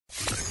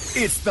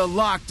It's the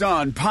Locked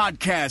On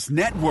Podcast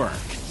Network,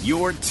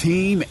 your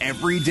team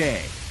every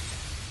day.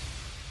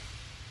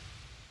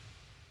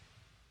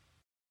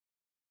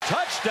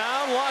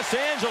 Touchdown, Los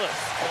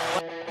Angeles.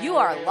 You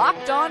are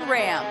Locked On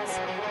Rams,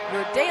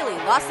 your daily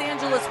Los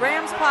Angeles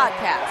Rams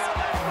podcast.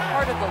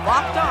 Part of the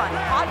Locked On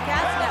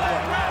Podcast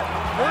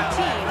Network, your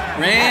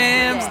team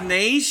Rams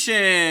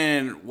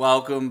Nation.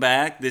 Welcome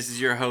back. This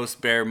is your host,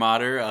 Bear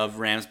Motter of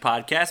Rams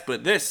Podcast,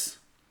 but this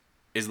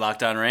is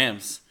Locked On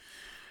Rams.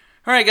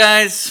 All right,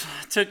 guys,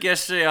 took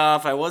yesterday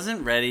off. I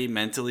wasn't ready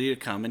mentally to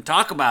come and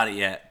talk about it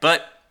yet,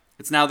 but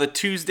it's now the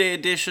Tuesday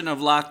edition of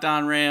Locked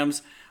On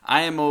Rams.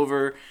 I am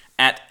over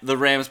at the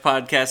Rams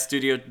Podcast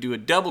Studio to do a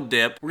double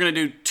dip. We're going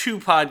to do two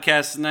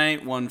podcasts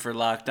tonight, one for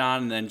Locked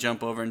On, and then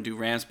jump over and do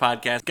Rams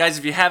Podcast. Guys,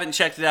 if you haven't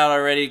checked it out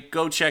already,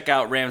 go check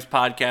out Rams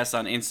Podcast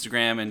on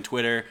Instagram and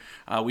Twitter.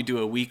 We do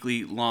a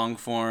weekly long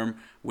form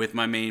with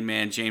my main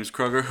man, James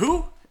Kroger,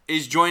 who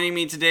is joining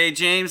me today.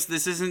 James,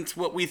 this isn't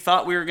what we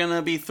thought we were going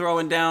to be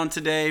throwing down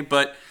today,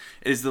 but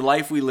it is the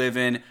life we live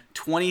in.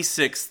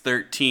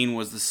 26-13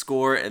 was the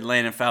score.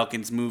 Atlanta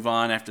Falcons move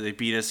on after they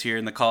beat us here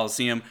in the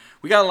Coliseum.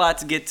 We got a lot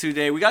to get to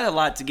today. We got a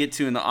lot to get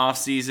to in the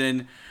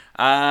offseason.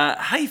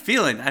 How you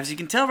feeling? As you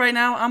can tell right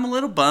now, I'm a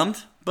little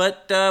bummed,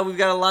 but we've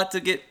got a lot to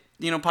get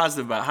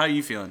positive about. How are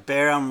you feeling?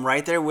 Bear, I'm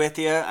right there with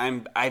you.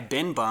 I've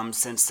been bummed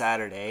since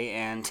Saturday,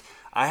 and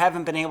I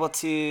haven't been able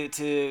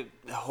to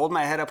hold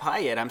my head up high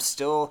yet. I'm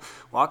still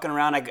walking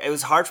around. It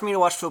was hard for me to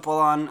watch football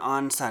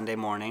on Sunday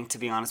morning, to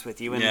be honest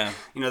with you. And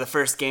the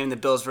first game, the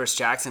Bills versus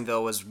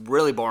Jacksonville, was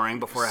really boring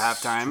before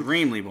halftime.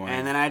 Extremely boring.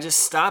 And then I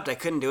just stopped. I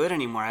couldn't do it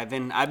anymore. I've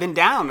been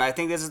down. I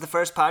think this is the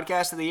first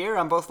podcast of the year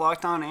on both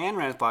Locked On and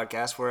Rams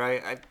Podcast where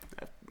I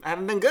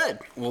haven't been good.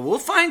 Well, we'll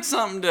find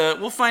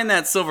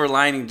that silver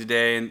lining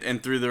today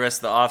and through the rest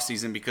of the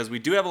offseason, because we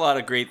do have a lot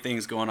of great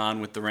things going on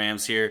with the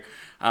Rams here.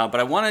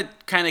 But I want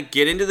to kind of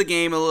get into the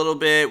game a little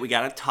bit. We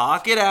got to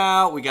talk it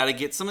out. We got to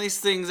get some of these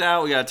things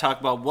out. We got to talk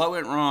about what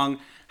went wrong,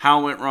 how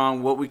it went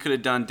wrong, what we could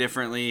have done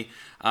differently.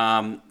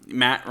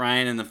 Matt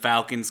Ryan and the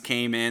Falcons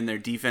came in. Their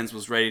defense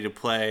was ready to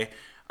play.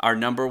 Our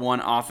number one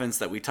offense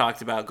that we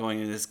talked about going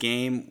into this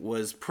game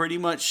was pretty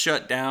much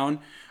shut down.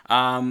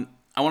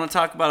 I want to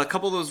talk about a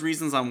couple of those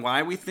reasons on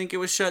why we think it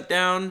was shut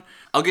down.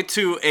 I'll get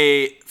to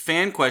a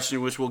fan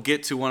question, which we'll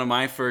get to one of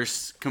my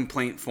first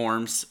complaint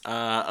forms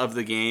of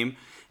the game.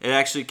 It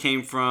actually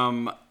came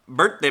from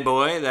Birthday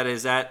Boy, that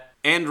is at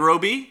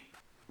Androby.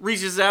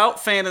 Reaches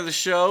out, fan of the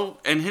show,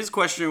 and his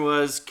question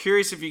was,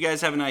 curious if you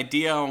guys have an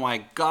idea on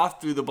why Goff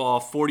threw the ball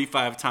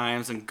 45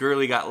 times and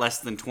Gurley got less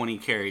than 20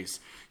 carries.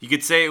 You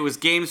could say it was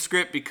game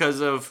script because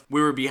of we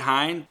were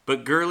behind,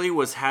 but Gurley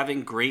was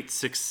having great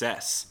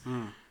success.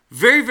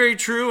 Very, very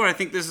true, and I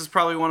think this is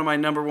probably one of my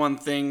number one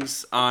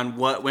things on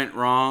what went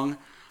wrong.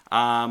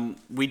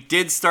 We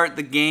did start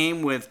the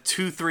game with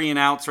 2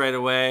 3-and-outs right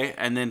away,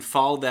 and then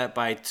followed that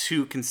by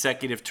 2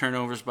 consecutive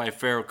turnovers by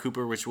Pharoh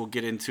Cooper, which we'll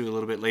get into a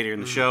little bit later in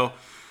the show.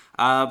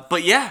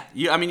 But yeah,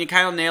 you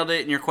kind of nailed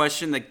it in your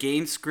question. The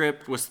game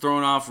script was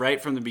thrown off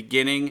right from the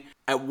beginning.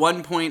 At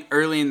one point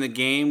early in the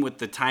game, with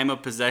the time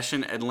of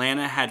possession,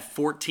 Atlanta had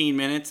 14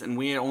 minutes, and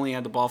we only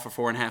had the ball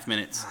for 4.5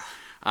 minutes.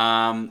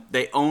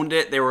 They owned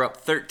it. They were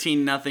up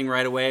 13-0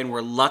 right away, and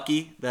we're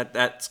lucky that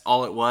that's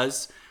all it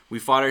was. We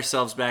fought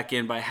ourselves back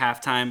in by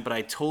halftime, but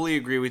I totally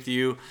agree with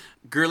you.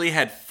 Gurley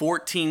had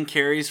 14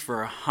 carries for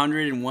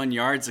 101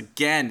 yards,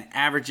 again,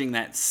 averaging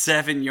that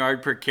 7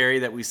 yard per carry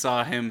that we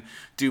saw him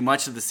do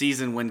much of the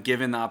season when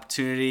given the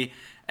opportunity.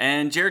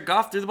 And Jared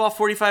Goff threw the ball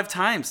 45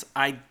 times.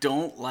 I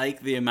don't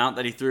like the amount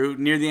that he threw.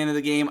 Near the end of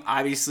the game,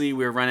 obviously,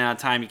 we were running out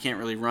of time. You can't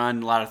really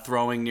run. A lot of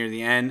throwing near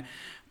the end.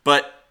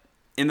 But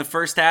in the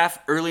first half,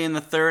 early in the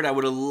third, I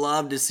would have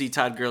loved to see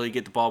Todd Gurley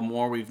get the ball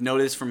more. We've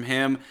noticed from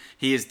him,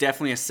 he is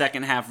definitely a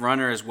second half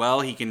runner as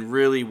well. He can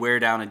really wear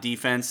down a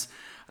defense.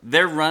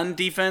 Their run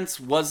defense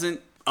wasn't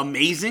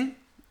amazing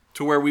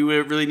to where we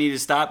would really need to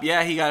stop.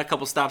 Yeah, he got a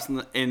couple stops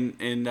in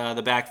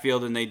the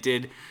backfield, and they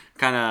did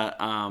kind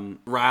of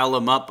rile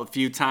him up a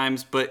few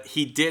times, but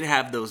he did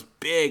have those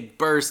big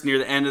bursts near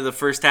the end of the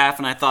first half,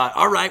 and I thought,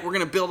 all right, we're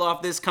going to build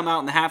off this, come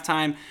out in the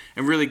halftime,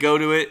 and really go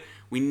to it.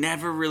 We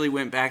never really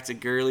went back to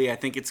Gurley. I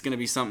think it's going to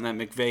be something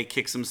that McVay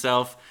kicks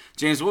himself.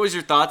 James, what was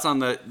your thoughts on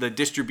the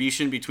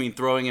distribution between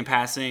throwing and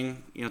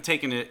passing?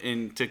 Taking it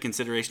into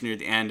consideration near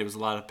the end, it was a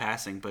lot of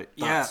passing, but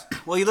thoughts? Yeah.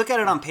 Well, you look at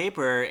it on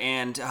paper,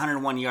 and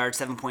 101 yards,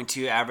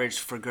 7.2 average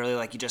for Gurley,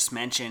 like you just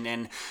mentioned.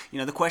 And,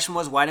 the question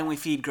was, why didn't we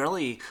feed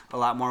Gurley a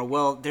lot more?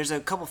 Well, there's a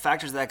couple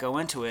factors that go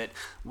into it.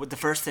 The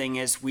first thing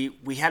is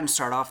we hadn't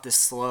started off this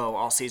slow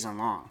all season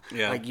long.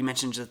 Yeah. Like you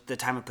mentioned, the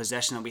time of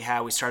possession that we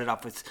had, we started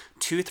off with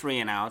 2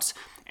 3-and-outs.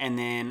 And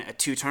then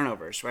 2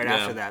 turnovers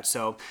after that.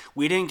 So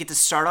we didn't get to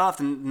start off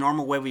the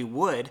normal way we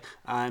would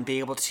and be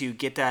able to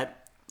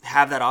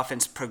have that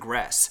offense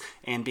progress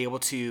and be able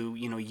to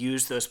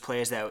use those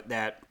plays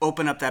that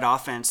open up that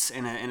offense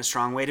in a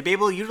strong way to be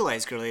able to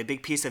utilize Gurley. A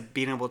big piece of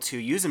being able to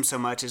use him so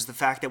much is the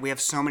fact that we have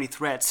so many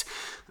threats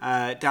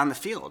down the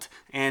field.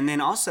 And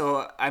then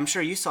also, I'm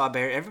sure you saw,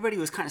 Bear, everybody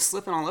was kind of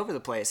slipping all over the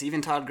place,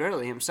 even Todd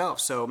Gurley himself.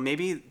 So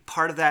maybe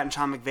part of that in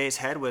Sean McVay's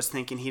head was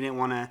thinking he didn't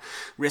want to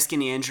risk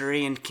any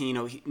injury and,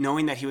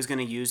 knowing that he was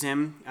going to use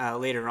him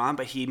later on,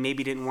 but he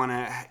maybe didn't want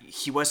to.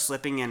 He was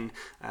slipping, and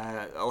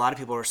a lot of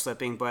people were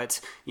slipping,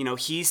 but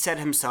he said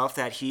himself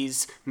that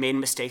he's made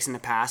mistakes in the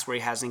past where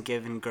he hasn't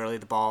given Gurley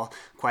the ball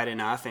quite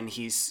enough, and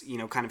he's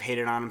kind of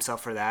hated on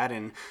himself for that.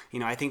 And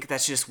I think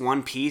that's just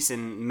one piece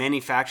in many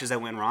factors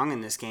that went wrong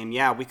in this game.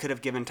 Yeah, we could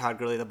have given Todd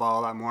Gurley the ball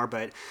a lot more,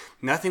 but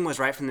nothing was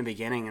right from the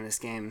beginning in this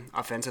game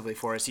offensively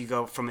for us. You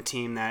go from a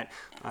team that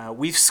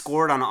we've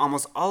scored on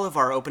almost all of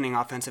our opening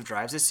offensive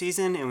drives this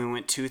season, and we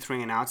went 2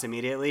 3-and-outs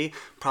immediately,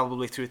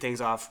 probably threw things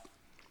off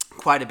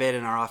quite a bit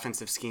in our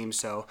offensive scheme.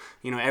 So,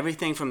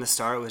 everything from the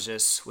start was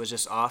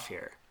just off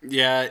here.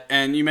 Yeah,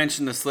 and you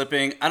mentioned the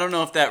slipping. I don't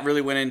know if that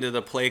really went into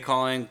the play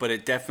calling, but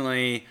it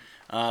definitely,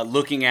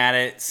 looking at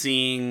it,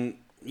 seeing,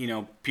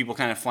 people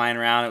kind of flying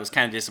around, it was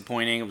kind of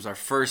disappointing. It was our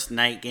first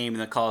night game in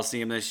the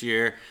Coliseum this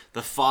year.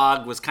 The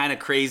fog was kind of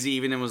crazy,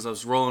 even as I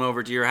was rolling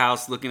over to your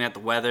house looking at the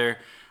weather.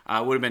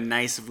 It would have been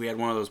nice if we had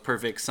one of those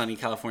perfect sunny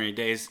California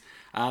days.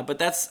 But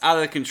that's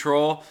out of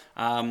control.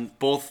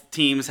 Both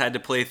teams had to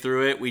play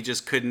through it. We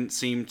just couldn't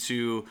seem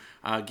to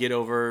get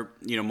over,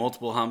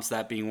 multiple humps,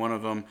 that being one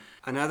of them.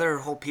 Another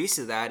whole piece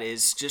of that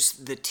is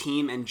just the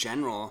team in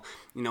general.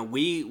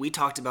 We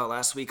talked about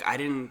last week, I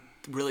didn't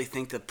really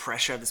think the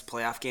pressure of this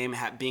playoff game,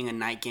 being a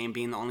night game,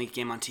 being the only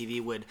game on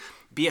TV, would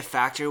be a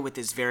factor with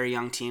this very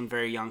young team,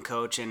 very young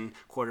coach and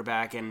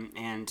quarterback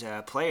and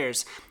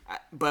players.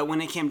 But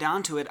when it came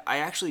down to it, I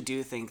actually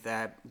do think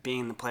that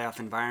being in the playoff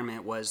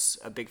environment was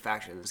a big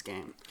factor in this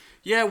game.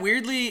 Yeah,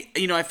 weirdly,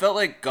 I felt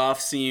like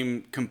Goff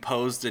seemed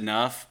composed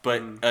enough,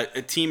 but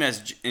a team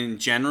as in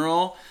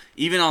general,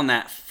 even on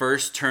that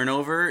first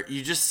turnover,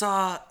 you just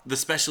saw the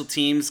special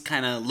teams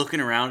kind of looking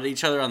around at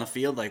each other on the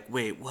field like,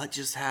 wait, what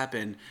just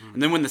happened?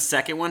 And then when the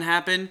second one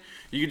happened,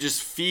 you could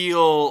just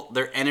feel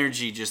their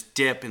energy just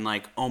dip and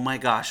like, oh my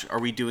gosh,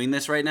 are we doing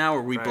this right now?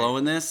 Are we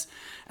blowing this?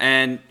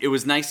 And it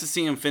was nice to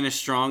see them finish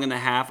strong in the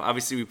half.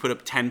 Obviously, we put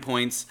up 10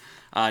 points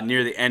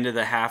near the end of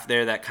the half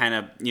there. That kind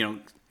of,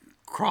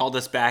 crawled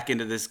us back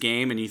into this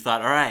game. And you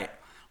thought, all right,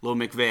 Lil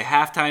McVay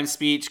halftime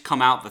speech,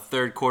 come out. The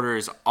third quarter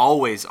is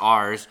always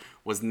ours.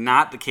 Was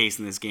not the case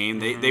in this game.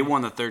 They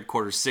won the third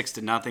quarter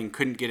 6-0.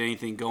 Couldn't get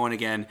anything going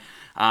again.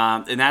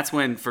 And that's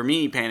when, for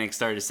me, panic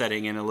started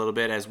setting in a little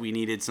bit as we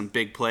needed some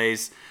big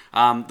plays.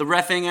 The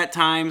reffing at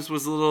times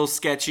was a little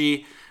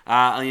sketchy.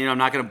 I'm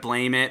not going to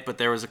blame it, but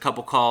there was a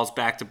couple calls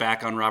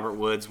back-to-back on Robert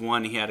Woods.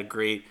 One, he had a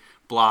great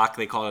block.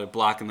 They call it a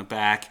block in the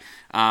back.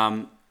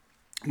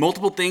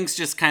 Multiple things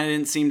just kind of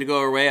didn't seem to go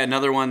our way.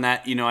 Another one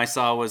that, I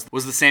saw was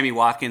the Sammy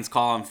Watkins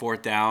call on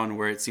 4th down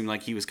where it seemed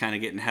like he was kind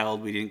of getting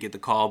held. We didn't get the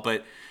call.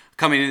 But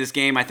coming into this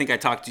game, I think I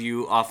talked to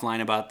you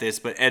offline about this,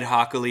 but Ed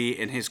Hockley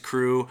and his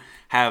crew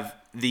have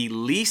the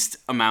least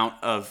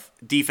amount of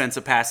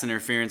defensive pass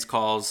interference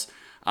calls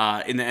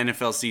in the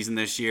NFL season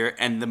this year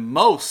and the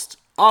most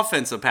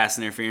offensive pass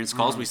interference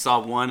calls. We saw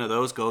one of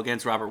those go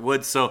against Robert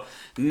Woods. So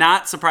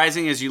not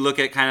surprising as you look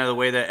at kind of the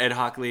way that Ed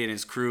Hockley and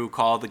his crew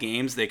call the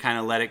games. They kind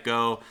of let it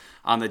go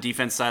on the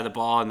defense side of the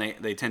ball, and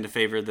they tend to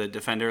favor the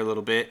defender a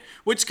little bit,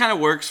 which kind of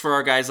works for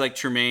our guys like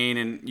Tremaine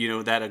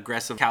and, that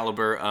aggressive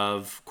caliber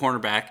of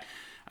cornerback.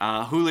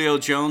 Julio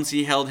Jones,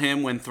 he held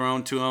him when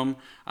thrown to him,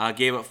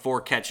 gave up 4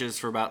 catches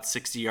for about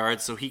 60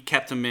 yards, so he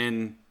kept him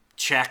in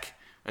check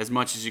as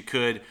much as you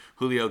could.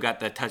 Julio got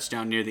that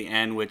touchdown near the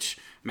end, which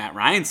Matt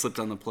Ryan slipped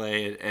on the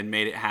play and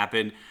made it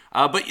happen.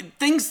 But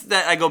things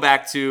that I go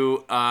back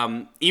to,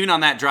 even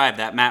on that drive,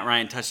 that Matt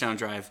Ryan touchdown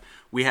drive,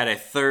 we had a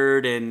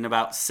 3rd and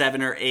about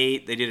 7 or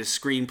 8. They did a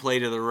screen play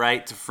to the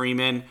right to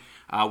Freeman.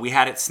 We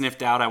had it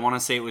sniffed out. I want to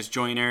say it was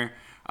Joyner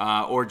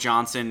or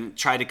Johnson.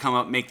 Tried to come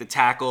up, make the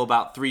tackle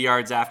about 3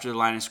 yards after the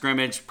line of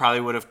scrimmage.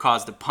 Probably would have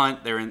caused a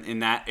punt there in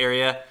that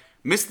area.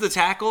 Missed the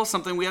tackle,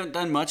 something we haven't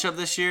done much of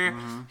this year.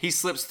 He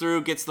slips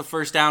through, gets the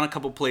first down a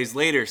couple plays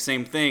later.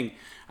 Same thing.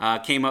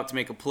 Came up to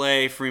make a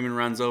play. Freeman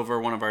runs over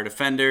one of our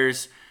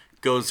defenders,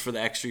 goes for the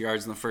extra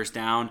yards in the first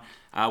down.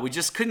 We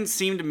just couldn't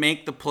seem to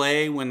make the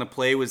play when the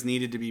play was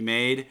needed to be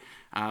made,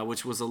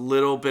 which was a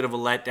little bit of a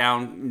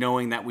letdown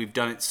knowing that we've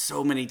done it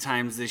so many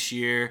times this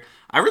year.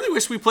 I really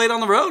wish we played on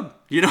the road.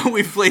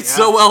 We've played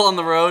so well on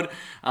the road.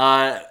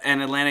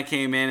 And Atlanta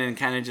came in and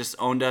kind of just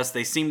owned us.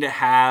 They seem to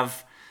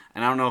have,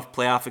 and I don't know if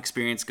playoff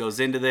experience goes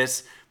into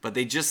this, but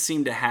they just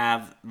seem to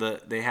have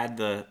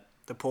the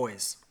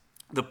poise.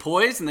 The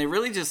poise, and they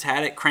really just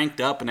had it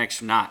cranked up an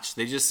extra notch.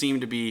 They just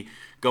seemed to be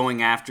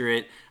going after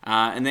it,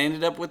 and they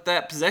ended up with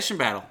that possession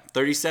battle.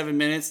 37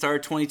 minutes,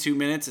 started 22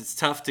 minutes. It's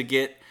tough to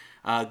get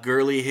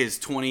Gurley his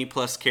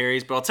 20-plus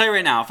carries, but I'll tell you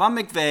right now, if I'm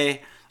McVay,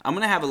 I'm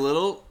going to have a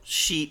little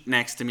sheet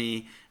next to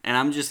me, and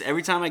I'm just,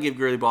 every time I give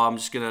Gurley the ball, I'm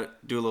just going to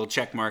do a little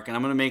check mark, and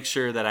I'm going to make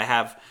sure that I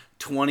have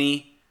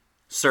 20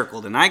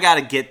 circled. And I got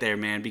to get there,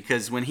 man,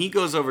 because when he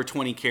goes over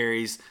 20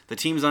 carries, the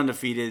team's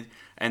undefeated,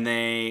 and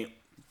they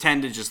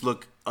tend to just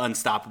look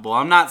unstoppable.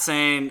 I'm not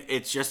saying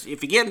it's just,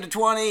 if you get him to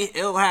 20,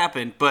 it'll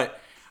happen,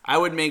 but I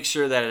would make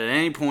sure that at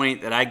any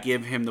point that I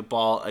give him the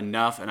ball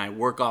enough and I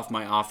work off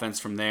my offense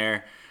from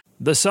there.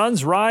 The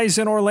Suns rise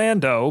in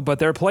Orlando, but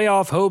their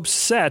playoff hopes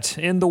set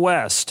in the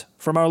West.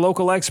 From our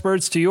local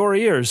experts to your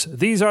ears,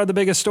 these are the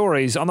biggest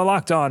stories on the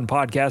Locked On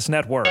Podcast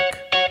Network.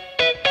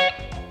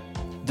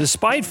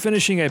 Despite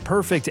finishing a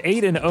perfect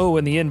 8-0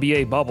 in the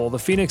NBA bubble, the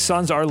Phoenix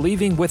Suns are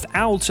leaving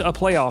without a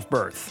playoff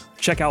berth.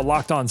 Check out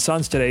Locked On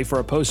Suns today for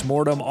a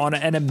post-mortem on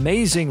an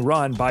amazing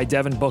run by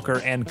Devin Booker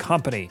and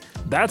company.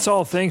 That's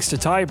all thanks to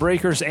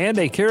tiebreakers and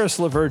a Karis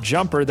LeVert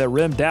jumper that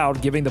rimmed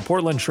out, giving the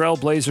Portland Trail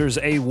Blazers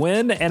a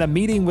win and a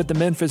meeting with the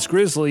Memphis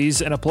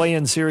Grizzlies in a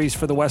play-in series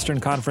for the Western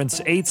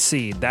Conference 8th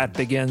seed. That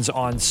begins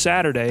on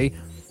Saturday.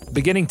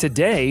 Beginning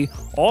today,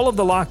 all of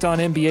the Locked On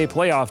NBA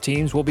playoff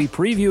teams will be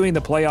previewing the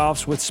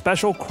playoffs with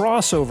special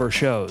crossover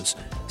shows.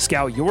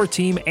 Scout your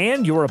team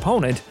and your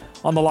opponent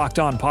on the Locked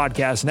On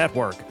Podcast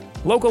Network.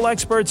 Local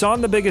experts on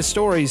the biggest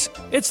stories.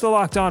 It's the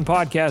Locked On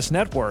Podcast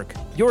Network.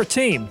 Your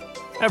team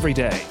every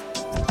day.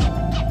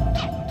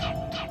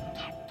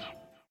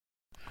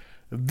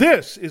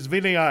 This is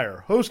Vinny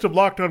Iyer, host of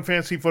Locked On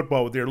Fantasy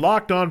Football, with your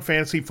Locked On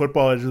Fantasy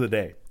Football Edge of the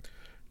Day.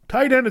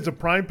 Tight end is a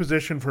prime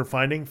position for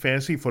finding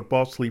fantasy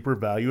football sleeper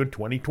value in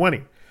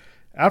 2020.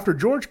 After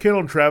George Kittle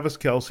and Travis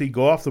Kelce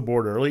go off the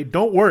board early,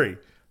 don't worry.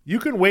 You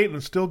can wait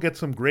and still get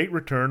some great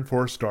return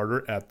for a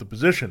starter at the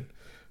position.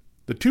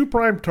 The two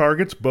prime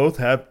targets both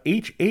have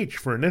HH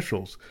for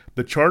initials,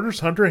 the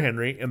Chargers' Hunter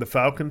Henry and the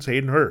Falcons'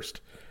 Hayden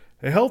Hurst.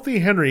 A healthy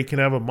Henry can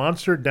have a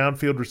monster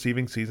downfield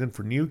receiving season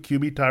for new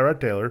QB Tyrod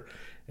Taylor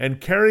and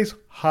carries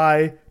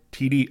high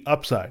TD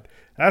upside.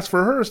 As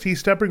for Hurst, he's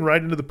stepping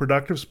right into the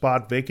productive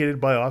spot vacated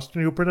by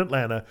Austin Hooper in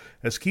Atlanta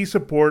as key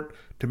support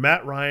to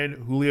Matt Ryan,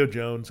 Julio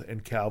Jones,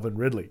 and Calvin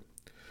Ridley.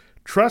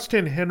 Trust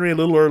in Henry a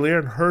little earlier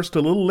and Hurst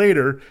a little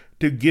later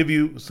to give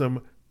you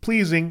some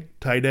pleasing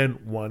tight end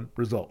one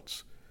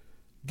results.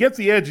 Get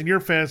the edge in your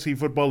fantasy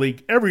football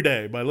league every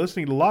day by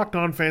listening to Locked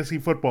On Fantasy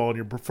Football on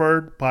your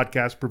preferred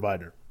podcast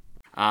provider.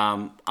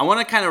 I want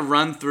to kind of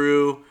run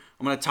through.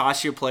 I'm going to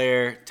toss you a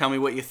player. Tell me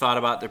what you thought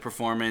about their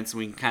performance.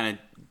 We can kind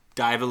of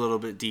dive a little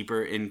bit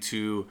deeper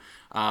into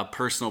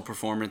personal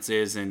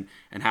performances and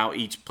how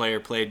each player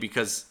played,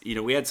 because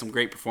we had some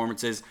great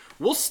performances.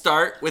 We'll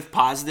start with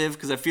positive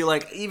because I feel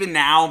like even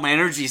now my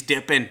energy's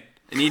dipping.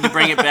 I need to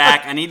bring it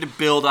back. I need to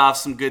build off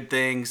some good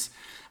things.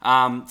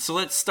 So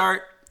let's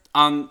start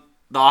on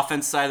the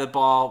offense side of the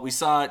ball. We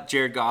saw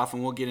Jared Goff,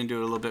 and we'll get into it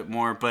a little bit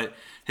more, but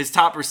his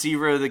top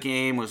receiver of the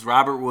game was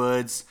Robert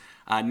Woods.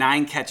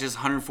 9 catches,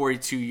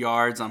 142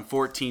 yards on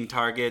 14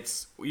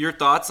 targets. Your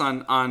thoughts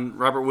on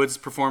Robert Woods'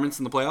 performance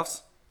in the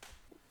playoffs?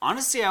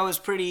 Honestly, I was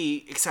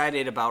pretty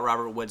excited about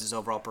Robert Woods'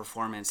 overall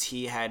performance.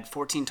 He had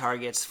 14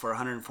 targets for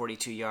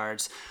 142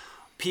 yards,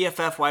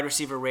 PFF wide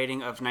receiver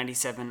rating of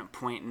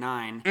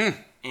 97.9,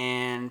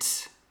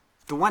 and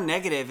the one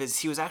negative is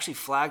he was actually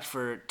flagged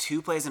for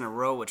 2 plays in a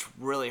row, which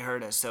really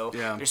hurt us. So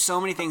There's so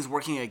many things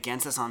working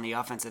against us on the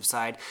offensive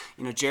side.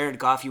 Jared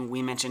Goff,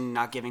 we mentioned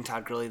not giving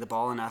Todd Gurley the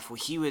ball enough. Well,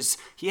 he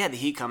had the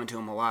heat coming to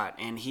him a lot,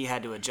 and he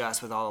had to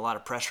adjust with a lot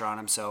of pressure on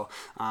him. So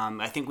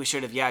I think we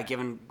should have,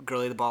 given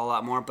Gurley the ball a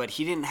lot more, but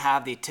he didn't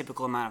have the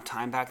typical amount of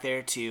time back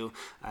there to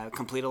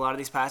complete a lot of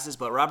these passes.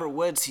 But Robert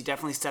Woods, he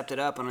definitely stepped it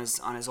up on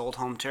his old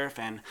home turf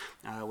and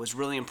was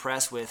really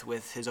impressed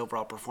with his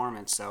overall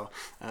performance. So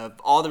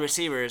all the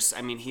receivers,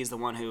 he's the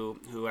one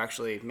who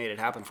actually made it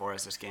happen for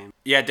us this game.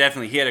 Yeah,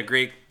 definitely. He had a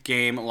great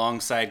game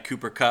alongside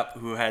Cooper Kupp,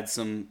 who had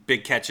some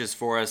big catches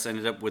for us,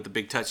 ended up with a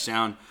big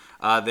touchdown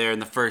there in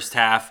the first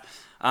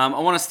half. I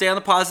want to stay on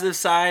the positive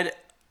side.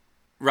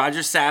 Roger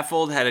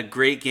Saffold had a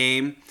great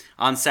game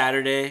on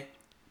Saturday.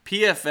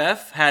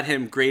 PFF had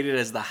him graded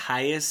as the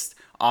highest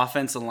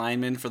offensive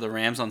lineman for the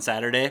Rams on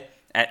Saturday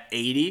at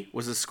 80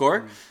 was the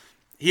score.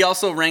 He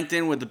also ranked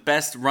in with the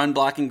best run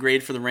blocking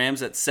grade for the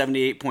Rams at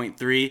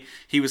 78.3.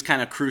 He was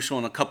kind of crucial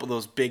in a couple of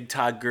those big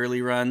Todd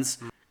Gurley runs.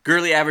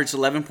 Gurley averaged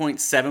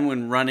 11.7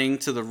 when running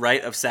to the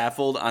right of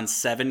Saffold on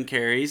 7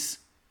 carries.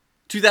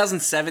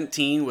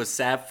 2017 was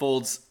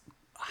Saffold's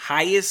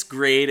highest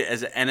grade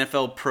as an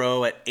NFL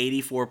pro at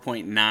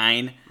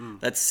 84.9.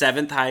 That's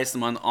 7th highest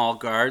among all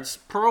guards.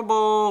 Pro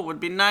Bowl would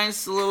be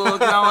nice, a little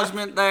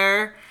acknowledgement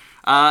there.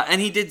 And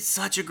he did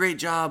such a great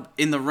job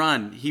in the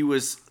run. He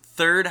was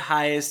 3rd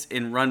highest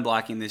in run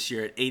blocking this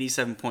year at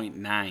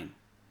 87.9.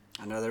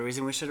 Another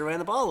reason we should have ran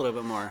the ball a little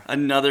bit more.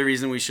 Another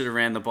reason we should have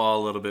ran the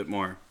ball a little bit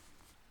more.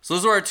 So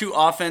those are our 2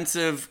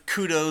 offensive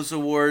kudos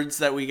awards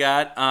that we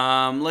got.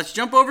 Let's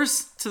jump over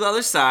to the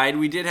other side.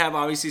 We did have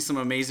obviously some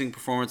amazing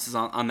performances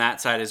on that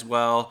side as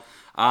well.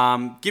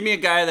 Give me a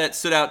guy that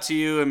stood out to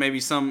you and maybe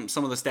some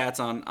of the stats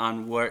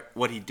on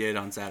what he did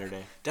on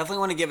Saturday. Definitely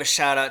want to give a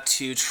shout out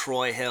to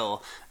Troy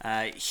Hill.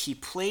 He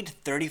played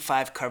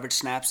 35 coverage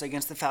snaps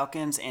against the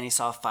Falcons, and he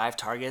saw 5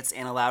 targets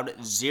and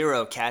allowed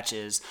 0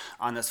 catches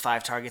on those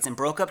 5 targets and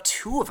broke up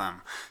 2 of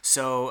them.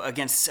 So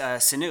against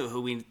Sanu, who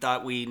we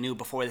thought we knew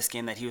before this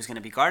game that he was going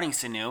to be guarding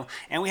Sanu,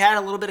 and we had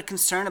a little bit of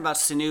concern about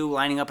Sanu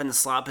lining up in the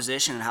slot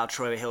position and how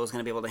Troy Hill was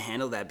going to be able to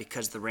handle that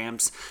because the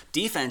Rams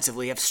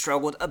defensively have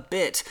struggled a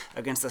bit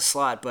against the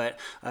slot. But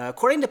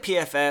according to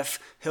PFF,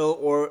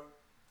 Hill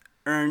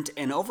earned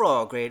an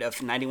overall grade of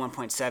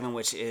 91.7,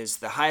 which is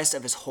the highest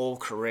of his whole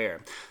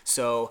career.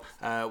 So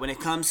when it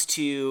comes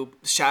to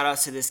shout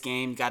outs to this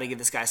game, you got to give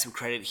this guy some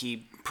credit.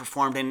 He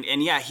performed,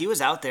 and yeah, he was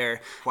out there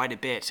quite a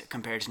bit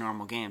compared to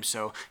normal games.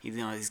 So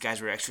these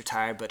guys were extra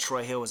tired, but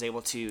Troy Hill was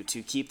able to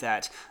keep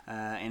that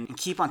and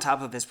keep on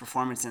top of his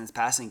performance in his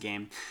passing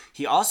game.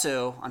 He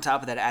also, on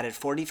top of that, added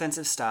 4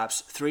 defensive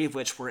stops, 3 of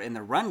which were in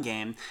the run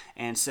game,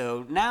 and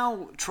so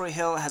now Troy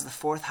Hill has the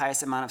 4th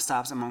highest amount of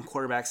stops among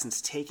quarterbacks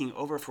since taking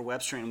over for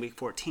Webster in Week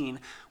 14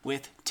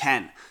 with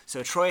 10.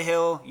 So Troy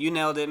Hill, you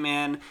nailed it,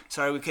 man.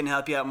 Sorry we couldn't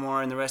help you out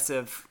more in the rest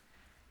of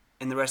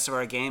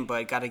our game,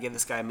 but got to give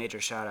this guy a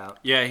major shout out.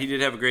 Yeah, he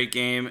did have a great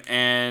game.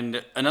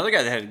 And another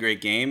guy that had a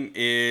great game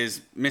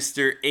is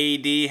Mr.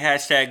 AD,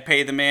 hashtag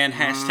pay the man,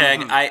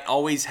 hashtag I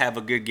always have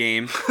a good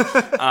game.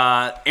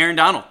 Aaron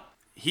Donald.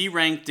 He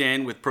ranked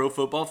in with Pro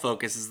Football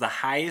Focus as the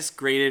highest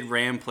graded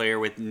Ram player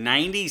with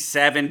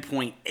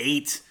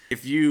 97.8.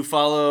 If you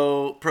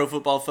follow Pro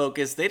Football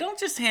Focus, they don't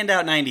just hand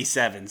out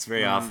 97s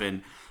very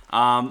often.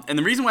 And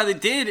the reason why they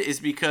did is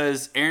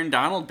because Aaron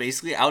Donald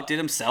basically outdid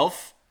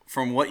himself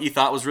from what you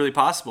thought was really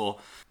possible.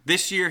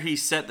 This year, he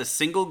set the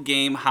single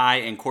game high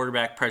in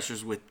quarterback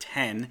pressures with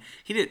 10.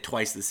 He did it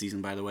twice this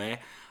season, by the way.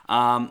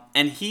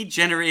 And he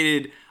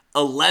generated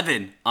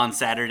 11 on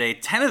Saturday.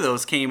 10 of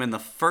those came in the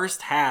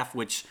first half,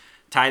 which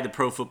tied the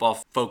Pro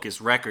Football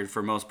Focus record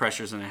for most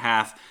pressures in a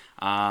half.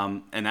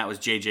 And that was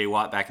J.J.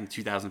 Watt back in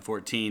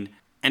 2014.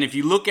 And if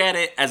you look at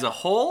it as a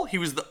whole, he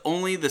was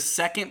only the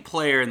second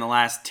player in the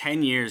last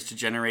 10 years to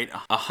generate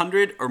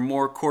 100 or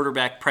more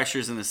quarterback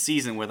pressures in a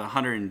season with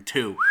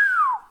 102.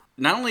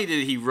 Not only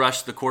did he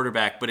rush the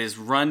quarterback, but his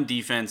run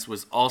defense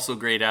was also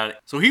great at it.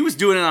 So he was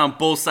doing it on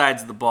both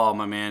sides of the ball,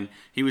 my man.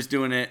 He was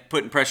doing it,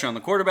 putting pressure on the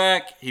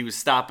quarterback. He was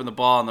stopping the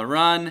ball on the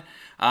run.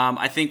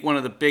 I think one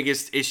of the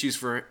biggest issues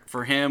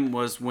for him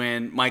was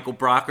when Michael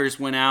Brockers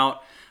went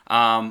out.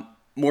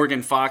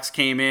 Morgan Fox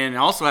came in and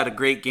also had a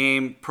great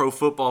game, Pro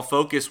Football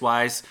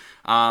Focus-wise.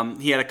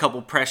 He had a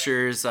couple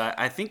pressures.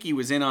 I think he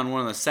was in on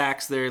one of the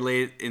sacks there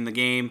late in the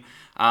game.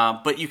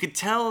 But you could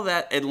tell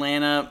that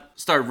Atlanta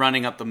started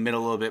running up the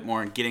middle a little bit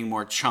more and getting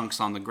more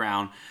chunks on the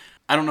ground.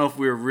 I don't know if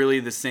we were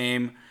really the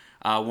same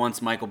once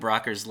Michael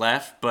Brockers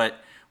left,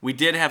 but we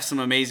did have some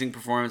amazing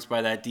performance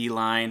by that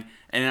D-line.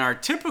 And in our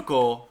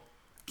typical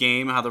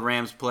game, how the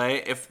Rams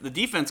play, if the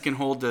defense can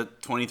hold to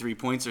 23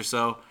 points or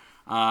so,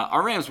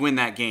 our Rams win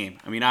that game.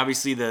 I mean,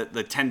 obviously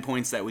the 10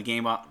 points that we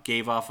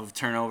gave off of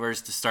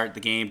turnovers to start the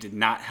game did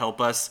not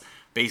help us.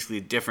 Basically,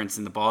 a difference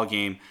in the ball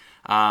game.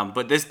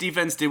 But this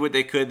defense did what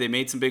they could. They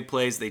made some big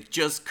plays. They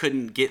just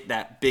couldn't get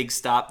that big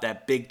stop,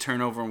 that big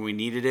turnover when we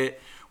needed it.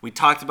 We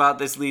talked about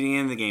this leading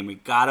into the game. We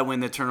got to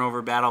win the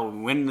turnover battle.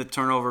 We win the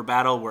turnover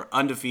battle. We're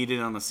undefeated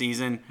on the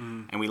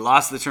season. And we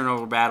lost the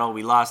turnover battle.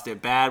 We lost it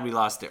bad. We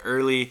lost it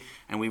early.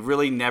 And we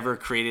really never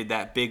created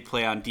that big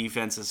play on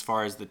defense as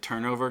far as the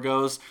turnover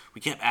goes.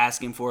 We kept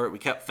asking for it. We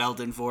kept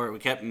felting for it. We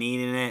kept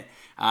needing it.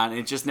 And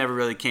it just never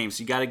really came.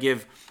 So you got to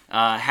give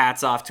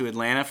hats off to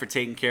Atlanta for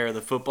taking care of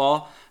the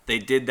football. They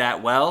did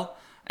that well.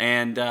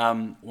 And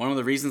one of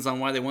the reasons on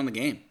why they won the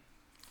game.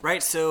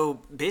 Right,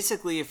 so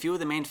basically a few of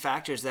the main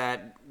factors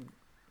that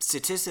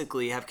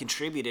statistically have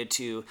contributed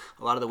to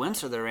a lot of the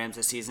wins for the Rams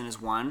this season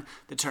is 1,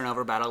 the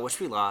turnover battle,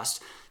 which we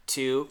lost,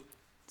 2,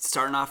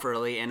 starting off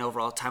early and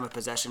overall time of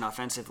possession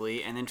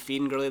offensively, and then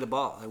feeding Gurley the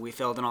ball. We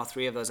failed in all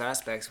 3 of those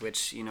aspects,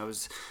 which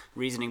is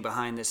reasoning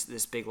behind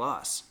this big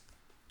loss.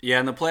 Yeah,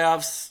 in the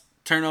playoffs,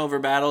 turnover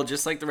battle,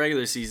 just like the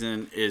regular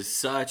season, is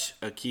such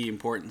a key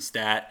important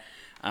stat.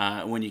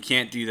 When you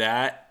can't do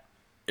that,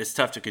 it's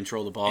tough to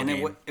control the ball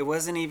game. It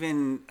wasn't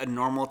even a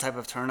normal type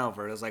of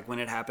turnover. It was like when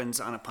it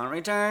happens on a punt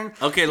return.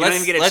 Okay, you don't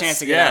even get a chance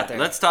to get out there.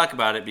 Let's talk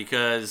about it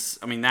because,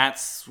 I mean,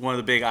 that's one of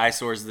the big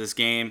eyesores of this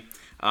game.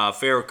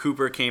 Pharaoh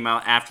Cooper came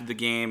out after the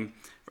game,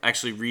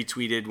 actually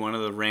retweeted one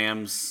of the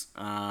Rams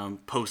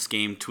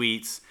post-game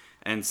tweets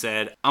and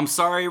said, "I'm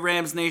sorry,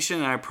 Rams Nation,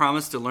 and I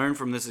promise to learn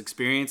from this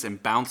experience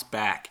and bounce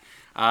back."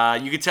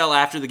 You could tell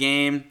after the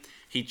game,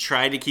 he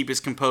tried to keep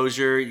his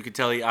composure. You could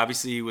tell he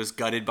obviously was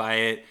gutted by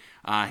it.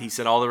 He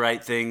said all the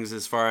right things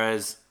as far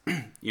as,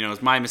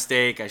 it's my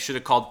mistake. I should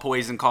have called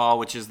poison call,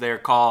 which is their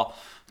call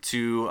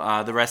to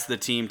the rest of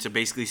the team to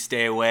basically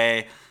stay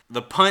away.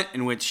 The punt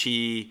in which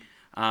he,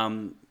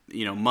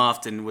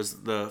 muffed and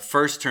was the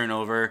first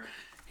turnover,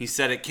 he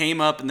said it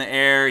came up in the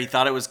air. He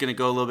thought it was going to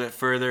go a little bit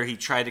further. He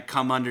tried to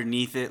come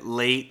underneath it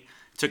late,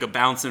 took a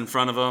bounce in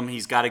front of him.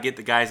 He's got to get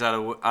the guys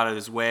out of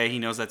his way. He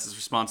knows that's his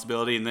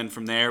responsibility. And then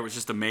from there, it was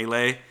just a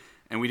melee,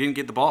 and we didn't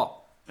get the ball.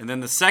 And then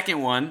the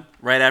second one,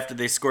 right after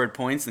they scored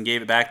points and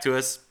gave it back to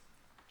us,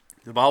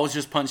 the ball was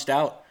just punched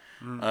out.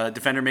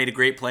 Defender made a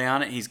great play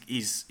on it.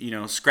 He's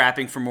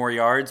scrapping for more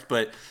yards,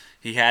 but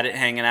he had it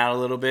hanging out a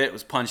little bit. It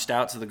was punched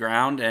out to the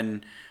ground,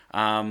 and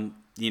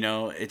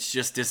it's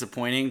just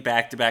disappointing.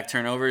 Back-to-back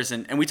turnovers,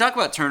 and we talk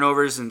about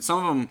turnovers, and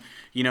some of them,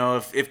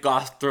 if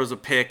Goff throws a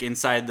pick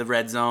inside the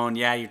red zone,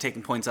 yeah, you're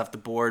taking points off the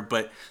board,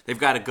 but they've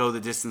got to go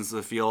the distance of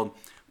the field.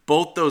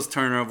 both those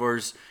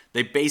turnovers,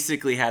 they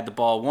basically had the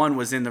ball. One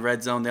was in the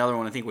red zone. The other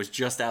one, I think, was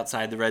just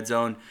outside the red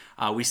zone.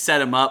 We set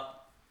them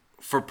up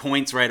for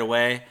points right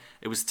away.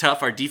 It was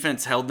tough. Our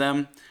defense held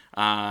them,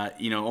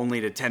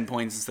 only to 10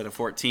 points instead of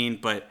 14.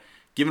 But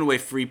giving away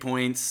free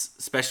points,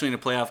 especially in a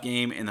playoff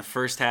game in the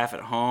first half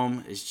at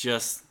home, is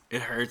just...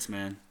 It hurts,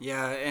 man.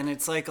 Yeah, and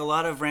it's like a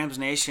lot of Rams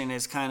Nation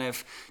is kind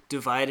of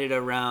divided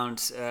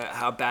around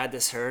how bad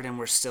this hurt, and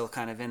we're still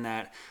kind of in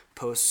that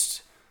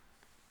post-mortem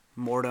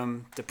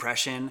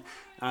depression.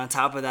 On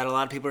top of that, a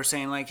lot of people are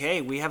saying, like, hey,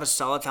 we have a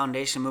solid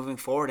foundation moving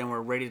forward, and we're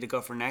ready to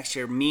go for next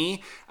year.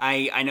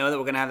 I know that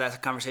we're going to have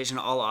that conversation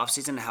all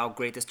offseason, how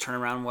great this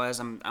turnaround was.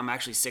 I'm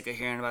actually sick of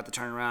hearing about the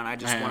turnaround. I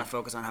just want to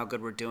focus on how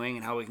good we're doing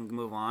and how we can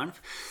move on.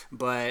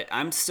 But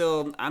I'm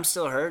still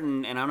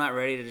hurting, and I'm not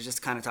ready to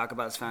just kind of talk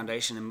about this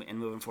foundation and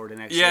moving forward to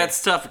next year. Yeah,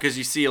 it's tough because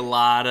you see a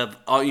lot of,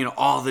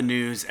 all the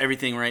news,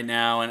 everything right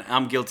now, and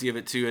I'm guilty of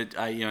it too.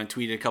 I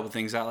tweeted a couple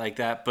things out like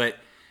that, but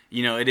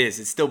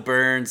it still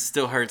burns,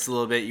 still hurts a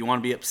little bit. You want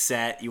to be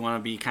upset. You want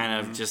to be kind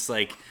of just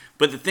like,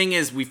 but the thing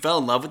is, we fell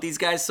in love with these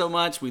guys so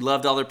much. We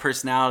loved all their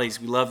personalities.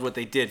 We loved what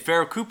they did.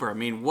 Pharoh Cooper, I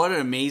mean, what an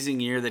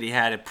amazing year that he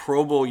had, a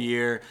Pro Bowl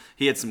year.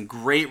 He had some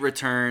great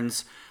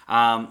returns.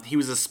 He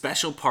was a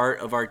special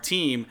part of our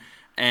team.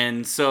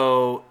 And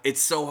so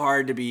it's so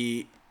hard to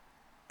be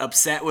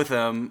upset with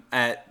him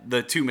at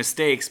the two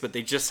mistakes, but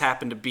they just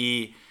happen to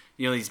be,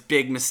 these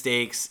big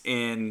mistakes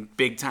in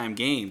big time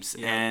games.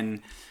 Yeah.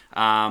 And,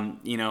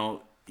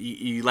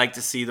 you like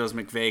to see those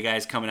McVay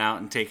guys coming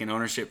out and taking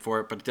ownership for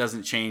it, but it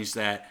doesn't change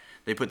that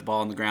they put the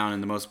ball on the ground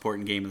in the most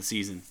important game of the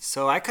season.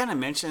 So I kind of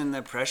mentioned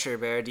the pressure,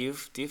 Bear. Do you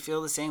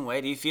feel the same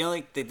way? Do you feel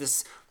like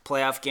this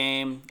playoff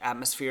game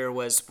atmosphere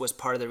was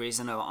part of the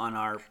reason on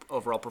our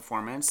overall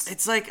performance?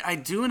 It's like I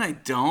do and I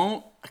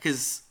don't,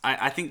 because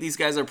I think these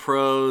guys are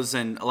pros,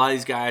 and a lot of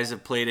these guys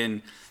have played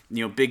in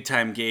big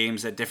time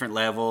games at different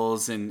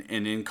levels and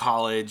in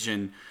college,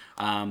 and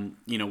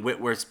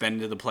Whitworth's been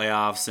to the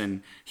playoffs,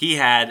 and he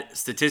had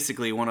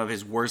statistically one of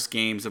his worst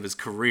games of his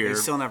career. He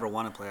still never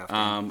won a playoff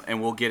game.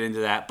 And we'll get into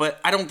that. But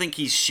I don't think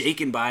he's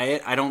shaken by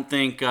it. I don't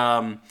think...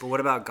 but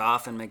what about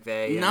Goff and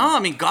McVay? No, I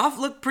mean, Goff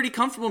looked pretty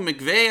comfortable.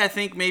 McVay, I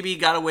think, maybe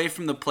got away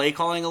from the play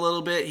calling a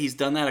little bit. He's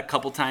done that a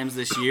couple times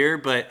this year,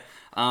 but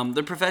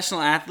they're professional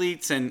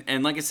athletes,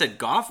 and like I said,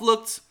 Goff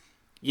looked...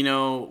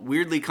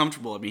 weirdly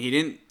comfortable. I mean, he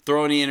didn't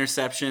throw any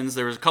interceptions.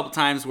 There was a couple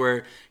times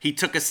where he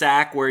took a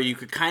sack where you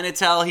could kind of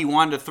tell he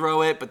wanted to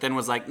throw it, but then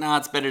was like, nah,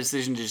 it's a better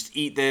decision to just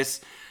eat this.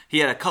 He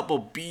had a couple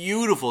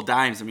beautiful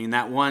dimes. I mean,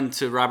 that one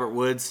to Robert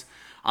Woods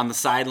on the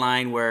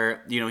sideline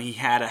where, he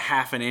had a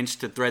half an inch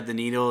to thread the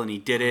needle, and he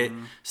did it,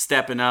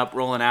 stepping up,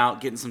 rolling out,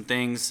 getting some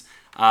things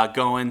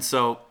going.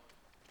 So,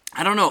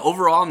 I don't know.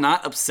 Overall, I'm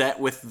not upset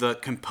with the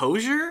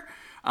composure.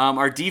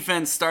 Our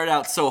defense started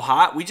out so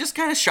hot. We just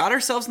kind of shot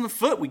ourselves in the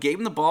foot. We gave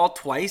them the ball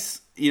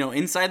twice,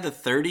 inside the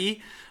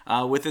 30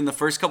 within the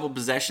first couple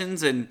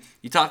possessions. And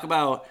you talk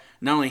about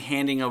not only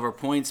handing over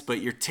points,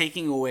 but you're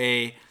taking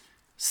away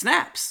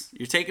snaps.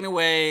 You're taking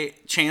away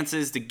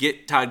chances to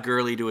get Todd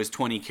Gurley to his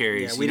 20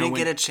 carries. Yeah, we didn't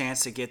get a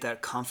chance to get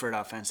that comfort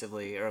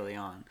offensively early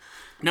on.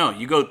 No,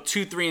 you go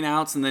 2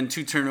 3-and-outs and then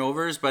 2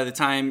 turnovers. By the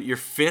time your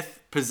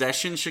fifth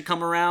possession should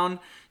come around,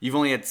 you've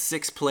only had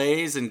 6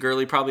 plays, and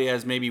Gurley probably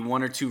has maybe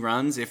 1 or 2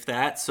 runs, if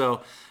that.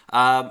 So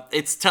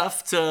it's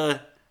tough to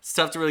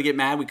really get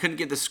mad. We couldn't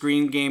get the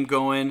screen game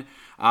going.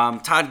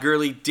 Todd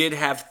Gurley did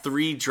have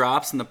 3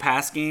 drops in the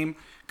pass game.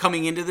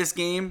 Coming into this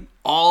game,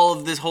 all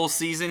of this whole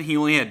season, he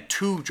only had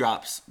 2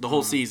 drops the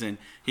whole season.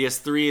 He has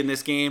 3 in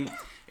this game.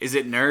 Is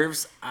it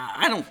nerves?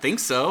 I don't think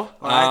so.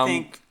 Well,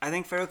 I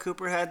think Pharoh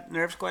Cooper had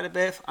nerves quite a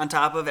bit. On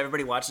top of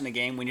everybody watching the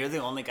game, when you're the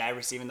only guy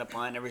receiving the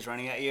punt, everybody's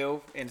running at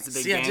you, and it's a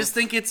big game. I just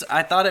think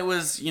I thought it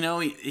was,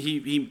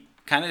 he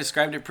kind of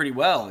described it pretty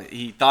well.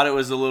 He thought it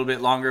was a little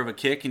bit longer of a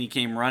kick, and he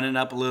came running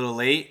up a little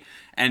late.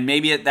 And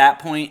maybe at that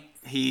point,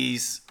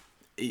 he's,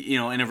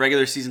 in a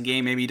regular season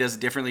game, maybe he does it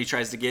differently. He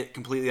tries to get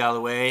completely out of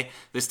the way.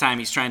 This time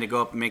he's trying to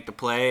go up and make the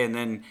play, and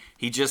then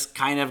he just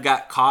kind of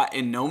got caught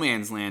in no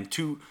man's land.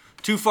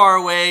 Too far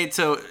away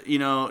to,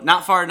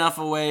 not far enough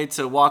away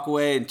to walk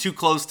away, and too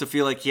close to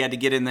feel like he had to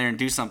get in there and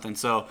do something.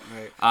 So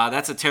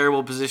that's a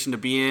terrible position to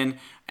be in.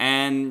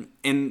 And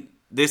in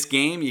this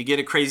game, you get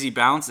a crazy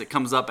bounce. It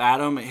comes up at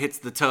him. It hits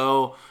the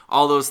toe.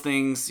 All those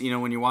things,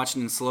 when you're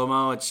watching in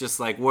slow-mo, it's just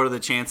like, what are the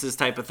chances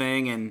type of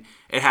thing. And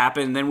it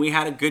happened. And then we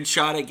had a good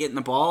shot at getting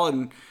the ball,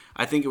 and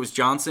I think it was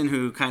Johnson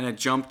who kind of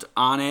jumped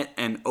on it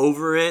and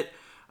over it.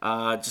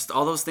 Just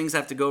all those things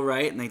have to go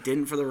right, and they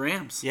didn't for the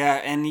Rams.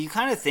 Yeah, and you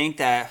kind of think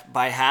that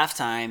by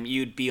halftime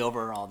you'd be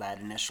over all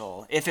that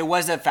initial. If it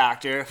was a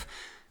factor,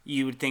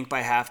 you would think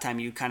by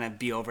halftime you'd kind of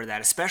be over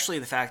that, especially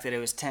the fact that it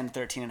was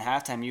 10-13 at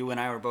halftime. You and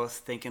I were both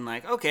thinking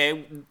like,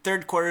 okay,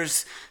 third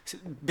quarter's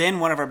been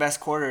one of our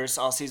best quarters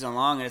all season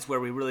long, and it's where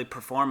we really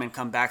perform and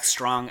come back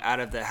strong out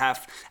of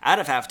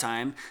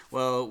halftime.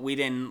 Well, we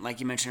didn't, like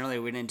you mentioned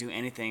earlier, we didn't do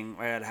anything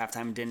right out of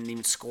halftime, didn't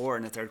even score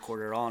in the third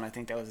quarter at all, and I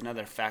think that was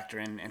another factor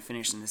in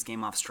finishing this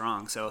game off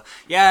strong. So,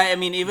 yeah, I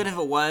mean, even if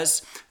it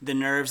was the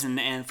nerves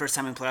and first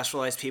time in playoffs for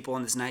all these people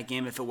in this night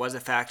game, if it was a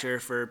factor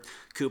for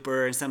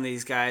Cooper and some of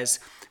these guys,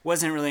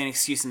 wasn't really an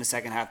excuse in the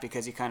second half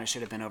because you kind of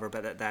should have been over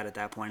by that at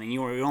that point, and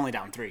you were only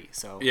down 3.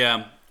 So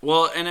yeah,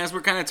 well, and as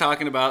we're kind of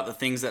talking about the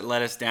things that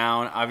let us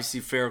down,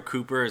 obviously Pharoah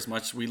Cooper, as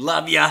much as we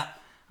love ya,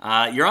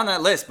 you're on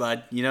that list,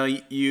 bud. You know,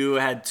 you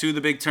had 2 of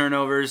the big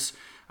turnovers.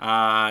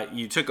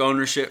 You took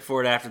ownership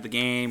for it after the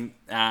game.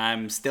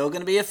 I'm still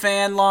going to be a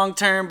fan long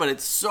term, but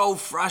it's so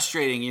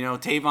frustrating. You know,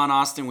 Tavon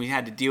Austin, we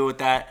had to deal with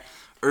that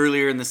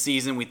earlier in the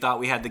season. We thought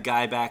we had the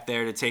guy back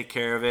there to take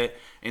care of it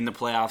in the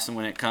playoffs, and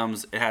when it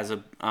comes, it has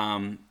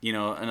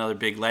another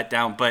big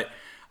letdown. But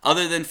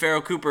other than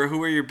Pharoah Cooper, who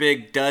were your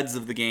big duds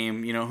of the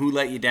game? You know, who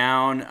let you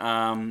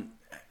down?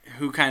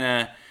 Who kind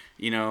of,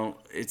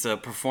 it's a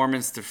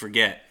performance to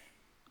forget?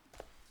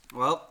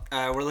 Well,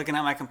 we're looking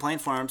at my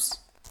complaint forms.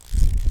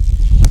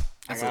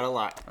 I got a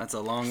lot. That's a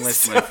long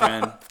list, my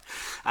friend.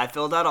 I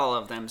filled out all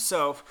of them.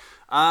 So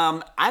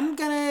I'm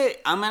gonna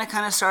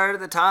kind of start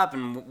at the top,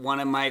 and one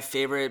of my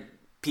favorite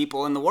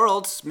people in the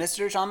world,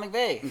 Mr. Sean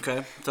McVay.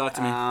 Okay, talk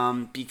to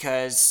me.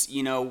 Because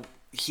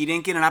he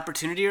didn't get an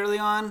opportunity early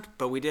on,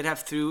 but we did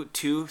have 2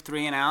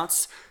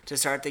 3-and-outs to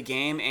start the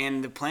game,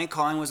 and the play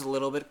calling was a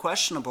little bit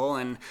questionable.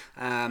 And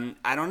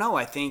I don't know.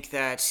 I think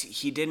that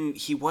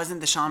he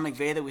wasn't the Sean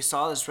McVay that we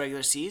saw this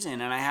regular season,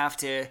 and I have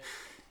to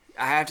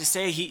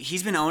say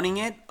he's been owning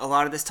it a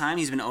lot of this time.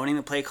 He's been owning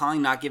the play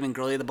calling, not giving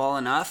Gurley the ball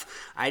enough.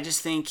 I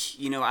just think,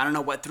 I don't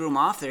know what threw him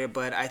off there,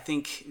 but I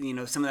think,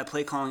 some of that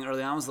play calling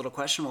early on was a little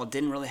questionable. It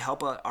didn't really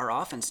help our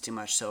offense too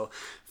much. So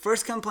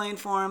first complaint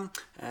for him,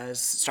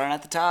 starting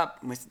at the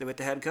top with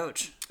the head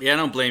coach. Yeah, I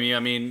don't blame you. I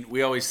mean,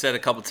 we always said a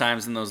couple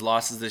times in those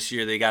losses this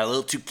year, they got a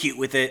little too cute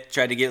with it,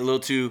 tried to get a little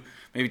too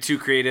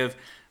creative.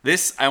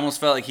 This, I almost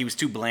felt like he was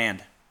too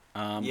bland.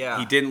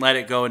 He didn't let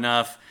it go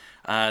enough.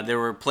 There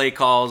were play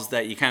calls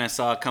that you kind of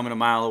saw coming a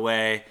mile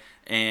away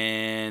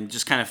and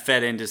just kind of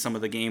fed into some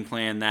of the game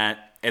plan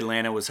that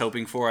Atlanta was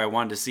hoping for. I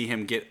wanted to see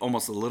him get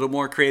almost a little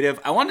more creative.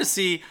 I wanted to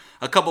see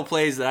a couple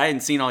plays that I hadn't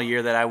seen all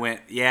year that I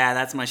went, yeah,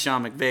 that's my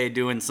Sean McVay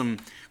doing some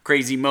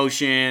crazy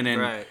motion and,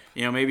 right.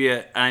 Maybe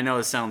I know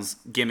it sounds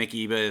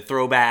gimmicky, but a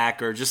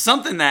throwback or just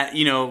something that,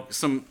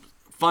 some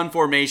fun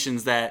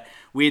formations that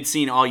we had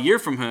seen all year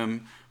from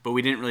him, but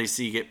we didn't really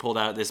see get pulled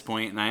out at this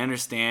point. And I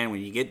understand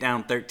when you get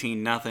down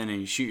 13-0 and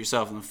you shoot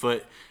yourself in the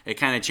foot, it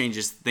kind of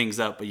changes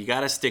things up. But you got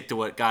to stick to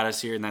what got us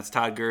here, and that's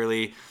Todd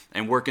Gurley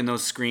and working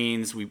those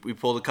screens. We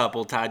pulled a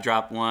couple. Todd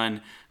dropped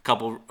one. A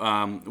couple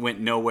went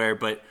nowhere.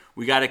 But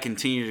we got to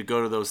continue to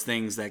go to those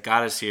things that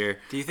got us here.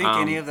 Do you think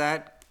any of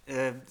that,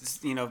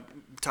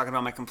 talking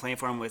about my complaint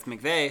for him with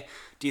McVay,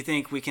 do you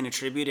think we can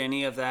attribute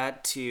any of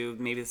that to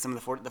maybe some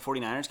of the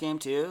 49ers game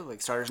too?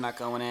 Like starters not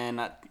going in,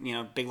 not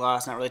big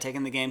loss, not really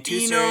taking the game too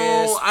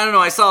serious. I don't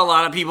know. I saw a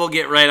lot of people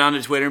get right onto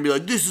Twitter and be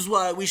like, "This is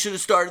why we should have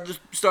started the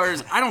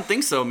starters." I don't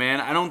think so, man.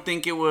 I don't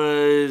think it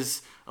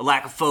was a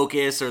lack of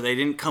focus or they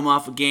didn't come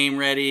off a game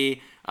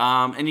ready.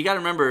 And you got to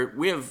remember,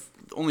 we have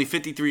only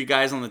 53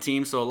 guys on the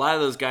team, so a lot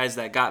of those guys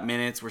that got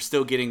minutes were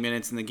still getting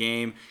minutes in the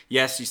game.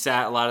 Yes, you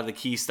sat a lot of the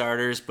key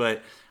starters,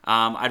 but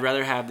I'd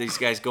rather have these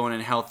guys going in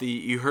healthy.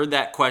 You heard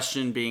that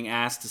question being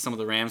asked to some of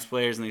the Rams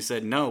players, and they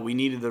said, no, we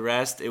needed the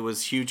rest. It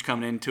was huge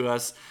coming into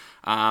us.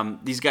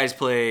 These guys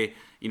play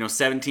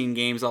 17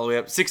 games all the way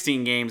up,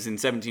 16 games in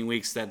 17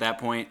 weeks at that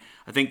point.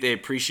 I think they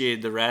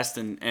appreciated the rest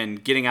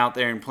and getting out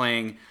there and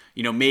playing,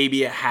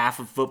 maybe a half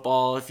of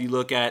football. If you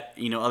look at,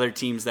 other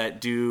teams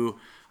that do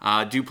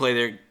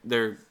play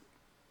their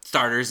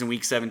starters in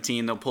week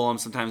 17, they'll pull them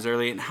sometimes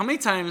early. And how many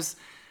times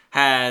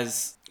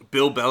has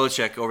Bill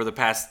Belichick over the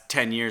past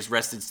 10 years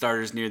rested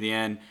starters near the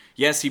end?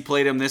 Yes, he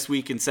played them this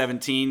week in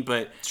 17,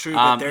 but true,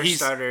 but their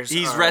starters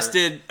he's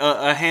rested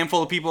a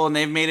handful of people and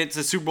they've made it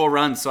to Super Bowl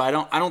runs. So I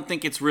don't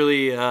think it's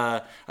really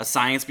a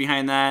science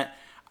behind that.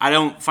 I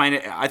don't find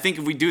it. I think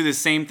if we do the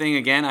same thing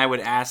again, I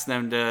would ask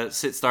them to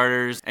sit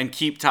starters and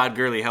keep Todd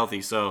Gurley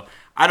healthy. So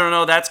I don't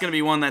know. That's going to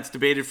be one that's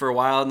debated for a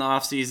while in the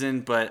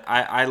offseason, but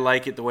I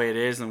like it the way it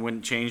is and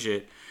wouldn't change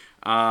it.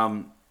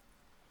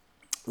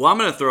 Well, I'm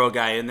going to throw a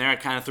guy in there. I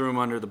kind of threw him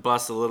under the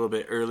bus a little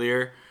bit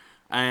earlier.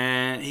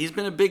 And he's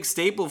been a big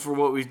staple for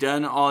what we've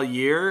done all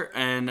year.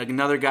 And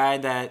another guy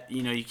that,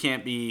 you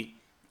can't be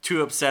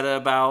too upset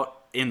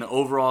about in the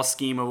overall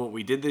scheme of what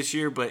we did this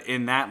year. But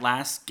in that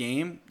last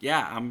game,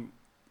 yeah, I'm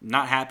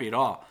not happy at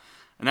all.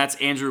 And that's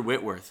Andrew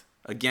Whitworth.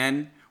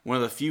 Again, one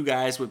of the few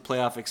guys with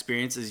playoff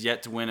experiences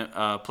yet to win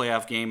a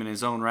playoff game in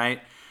his own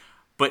right.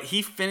 But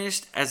he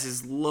finished as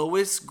his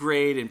lowest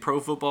grade in Pro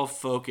Football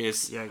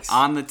Focus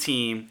on the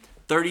team,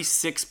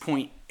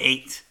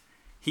 36.8.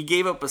 He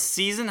gave up a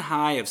season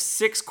high of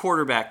 6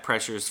 quarterback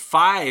pressures,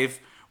 5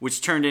 which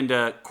turned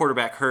into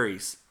quarterback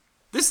hurries.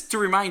 This to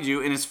remind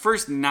you, in his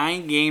first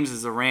 9 games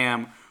as a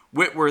Ram,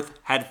 Whitworth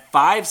had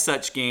 5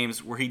 such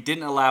games where he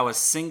didn't allow a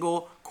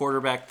single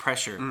quarterback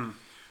pressure.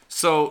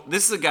 So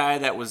this is a guy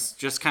that was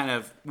just kind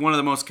of one of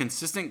the most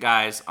consistent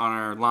guys on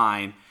our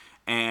line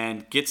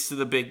and gets to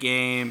the big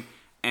game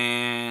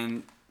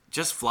and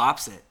just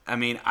flops it. I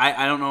mean,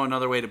 I don't know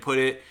another way to put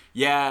it.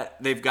 Yeah,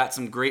 they've got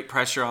some great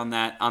pressure on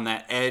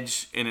that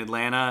edge in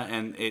Atlanta,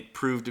 and it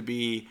proved to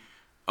be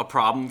a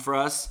problem for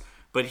us.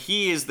 But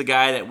he is the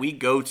guy that we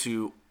go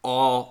to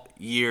all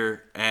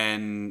year,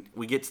 and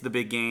we get to the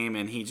big game,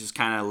 and he just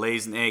kind of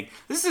lays an egg.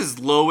 This is his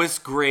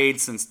lowest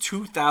grade since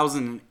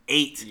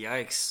 2008.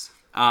 Yikes.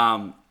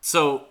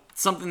 So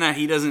something that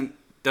he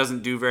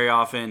doesn't do very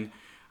often.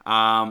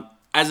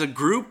 As a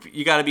group,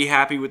 you got to be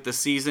happy with the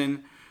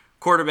season.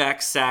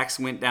 Quarterback sacks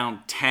went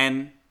down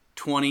 10,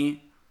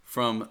 20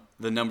 from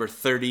the number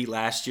 30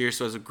 last year.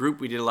 So as a group,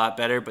 we did a lot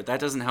better, but that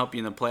doesn't help you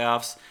in the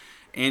playoffs.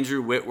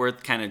 Andrew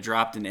Whitworth kind of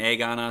dropped an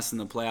egg on us in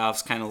the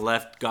playoffs, kind of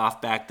left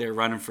Goff back there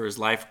running for his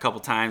life a couple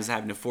times,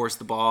 having to force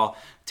the ball,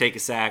 take a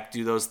sack,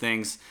 do those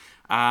things.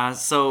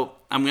 So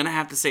I'm going to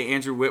have to say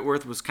Andrew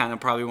Whitworth was kind of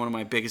probably one of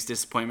my biggest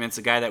disappointments,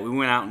 a guy that we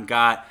went out and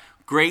got.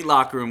 Great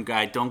locker room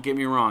guy, don't get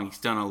me wrong. He's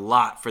done a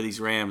lot for these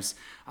Rams.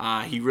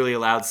 He really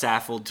allowed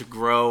Saffold to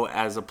grow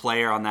as a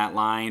player on that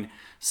line.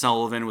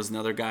 Sullivan was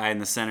another guy in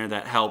the center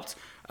that helped.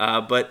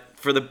 But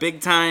for the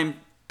big time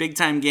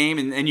game,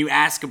 and you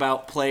ask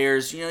about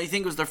players, you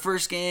think it was their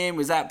first game?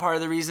 Was that part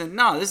of the reason?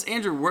 No, this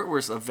Andrew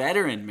Whitworth's a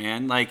veteran,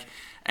 man.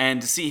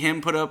 And to see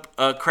him put up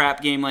a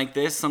crap game like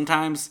this,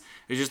 sometimes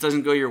it just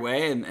doesn't go your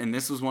way. And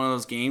this was one of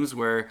those games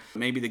where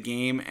maybe the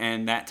game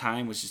and that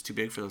time was just too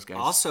big for those guys.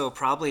 Also,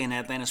 probably in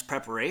Atlanta's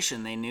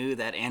preparation, they knew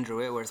that Andrew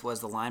Whitworth was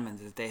the lineman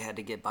that they had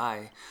to get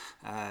by,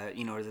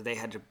 or that they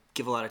had to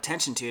give a lot of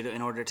attention to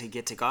in order to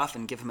get to Goff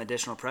and give him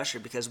additional pressure,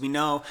 because we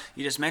know,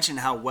 you just mentioned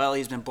how well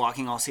he's been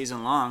blocking all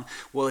season long.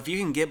 Well, if you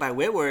can get by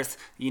Whitworth,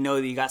 you know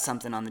that you got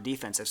something on the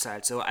defensive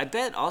side. So I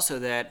bet also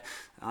that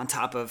on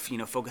top of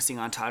focusing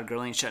on Todd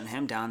Gurley and shutting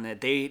him down,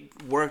 that they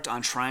worked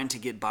on trying to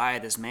get by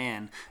this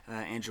man,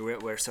 Andrew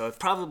Whitworth. So it's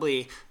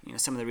probably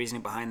some of the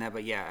reasoning behind that.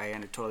 But yeah, I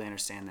totally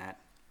understand that.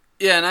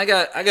 Yeah, and I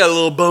got a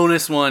little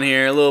bonus one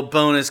here, a little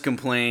bonus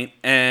complaint,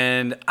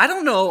 and I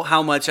don't know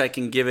how much I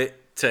can give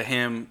it to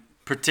him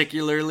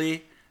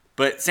particularly,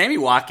 but Sammy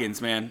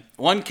Watkins, man,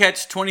 1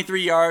 catch,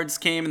 23 yards,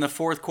 came in the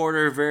fourth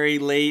quarter, very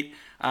late.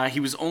 He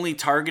was only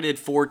targeted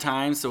 4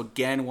 times, so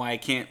again, why I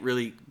can't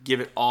really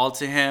give it all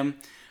to him.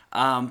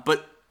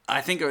 But I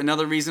think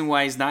another reason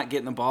why he's not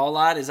getting the ball a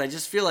lot is I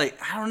just feel like,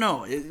 I don't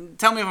know,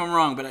 tell me if I'm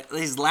wrong, but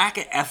his lack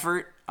of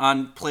effort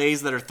on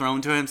plays that are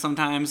thrown to him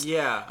sometimes.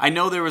 Yeah. I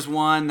know there was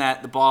one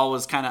that the ball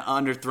was kind of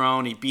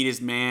underthrown. He beat his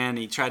man.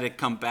 He tried to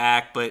come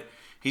back, but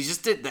he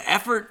just did the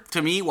effort.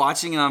 To me,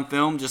 watching it on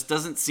film just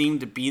doesn't seem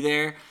to be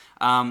there.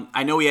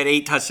 I know he had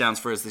 8 touchdowns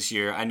for us this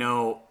year. I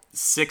know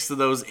 6 of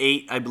those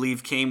 8, I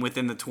believe, came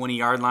within the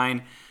 20-yard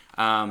line.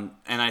 And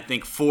I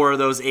think 4 of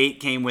those 8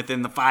 came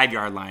within the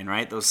 5-yard line,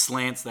 right? Those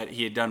slants that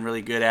he had done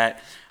really good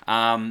at.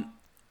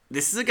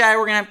 This is a guy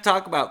we're going to have to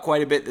talk about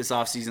quite a bit this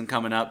offseason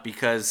coming up,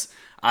 because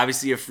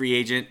obviously a free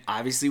agent.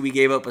 Obviously we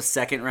gave up a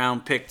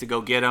second-round pick to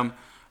go get him.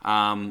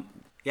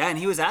 Yeah, and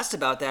he was asked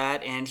about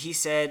that, and he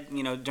said,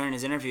 during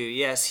his interview,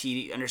 yes,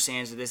 he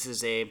understands that this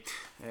is a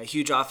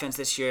huge offense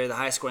this year, the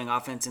highest scoring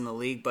offense in the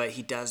league, but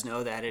he does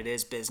know that it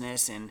is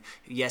business, and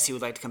yes, he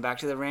would like to come back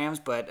to the Rams,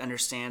 but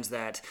understands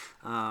that,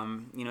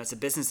 it's a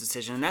business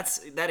decision, and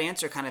that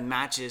answer kind of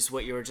matches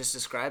what you were just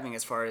describing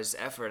as far as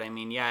effort. I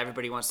mean, yeah,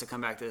 everybody wants to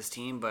come back to this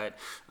team, but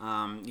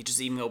you just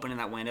even opening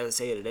that window to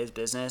say that it is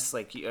business.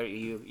 Like, are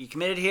you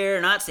committed here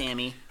or not,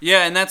 Sammy?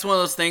 Yeah, and that's one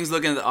of those things,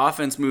 looking at the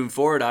offense moving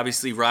forward.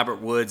 Obviously,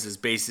 Robert Woods has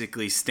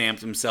basically stamped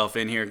himself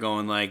in here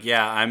going like,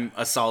 yeah, I'm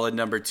a solid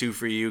number 2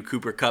 for you.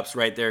 Cooper Kupp's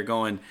right there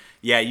going,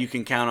 yeah, you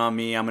can count on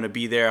me. I'm going to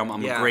be there.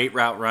 I'm a great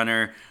route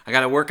runner. I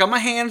got to work on my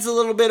hands a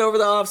little bit over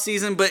the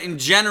offseason, but in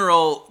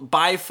general,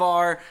 by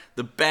far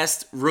the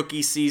best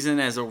rookie season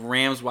as a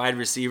Rams wide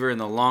receiver in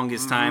the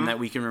longest time that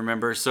we can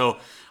remember. So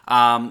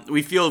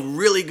we feel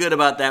really good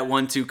about that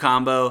 1-2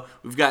 combo.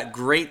 We've got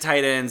great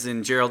tight ends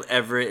in Gerald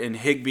Everett and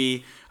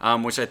Higbee,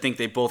 which I think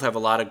they both have a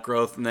lot of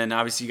growth. And then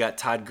obviously you got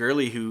Todd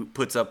Gurley, who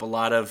puts up a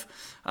lot of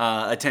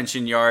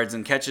attention yards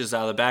and catches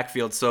out of the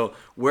backfield. So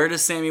where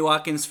does Sammy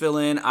Watkins fill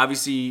in?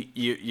 Obviously,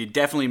 you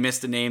definitely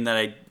missed a name that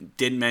I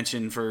didn't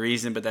mention for a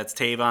reason, but that's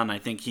Tavon. I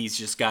think he's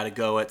just got to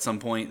go at some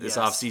point this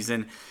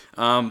offseason.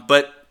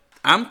 But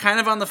I'm kind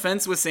of on the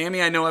fence with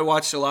Sammy. I know I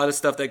watched a lot of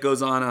stuff that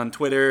goes on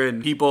Twitter,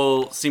 and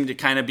people seem to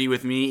kind of be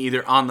with me,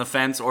 either on the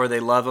fence or they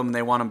love him and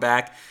they want him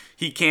back.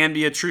 He can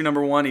be a true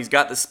number 1. He's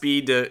got the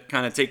speed to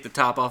kind of take the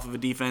top off of a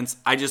defense.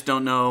 I just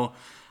don't know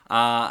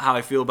how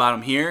I feel about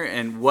him here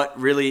and what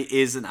really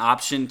is an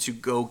option to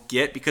go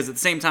get, because at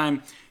the same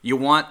time, you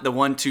want the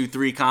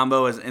 1-2-3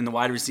 combo as in the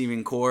wide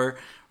receiving core.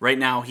 Right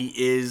now, he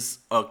is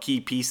a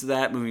key piece of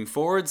that moving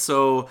forward.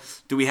 So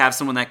do we have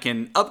someone that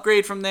can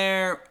upgrade from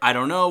there? I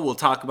don't know. We'll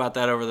talk about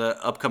that over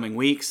the upcoming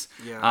weeks.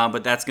 Yeah.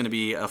 But that's going to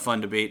be a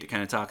fun debate to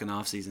kind of talk in the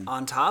offseason.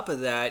 On top of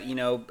that,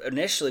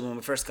 initially when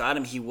we first got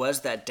him, he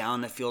was that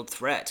down the field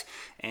threat.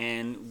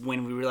 And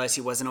when we realized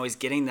he wasn't always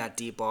getting that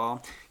deep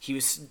ball, he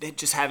was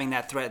just having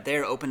that threat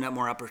there opened up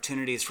more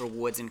opportunities for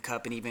Woods and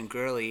Kupp and even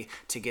Gurley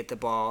to get the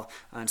ball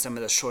on some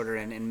of the shorter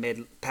and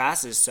mid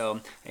passes. So,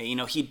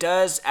 he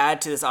does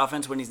add to this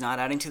offense when he's not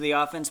adding to the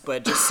offense,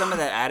 but just some of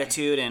that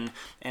attitude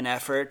and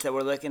effort that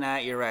we're looking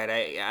at, you're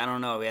right. I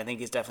don't know. I think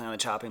he's definitely on the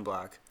chopping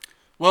block.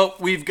 Well,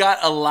 we've got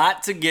a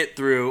lot to get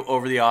through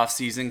over the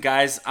offseason.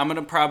 Guys, I'm going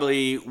to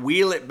probably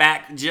wheel it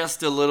back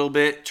just a little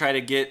bit, try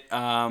to get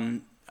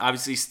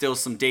obviously still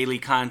some daily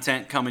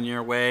content coming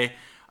your way.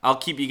 I'll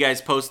keep you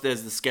guys posted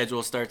as the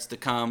schedule starts to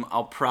come.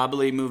 I'll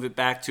probably move it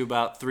back to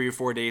about 3 or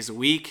 4 days a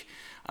week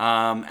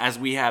as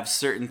we have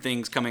certain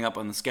things coming up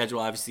on the schedule.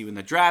 Obviously, when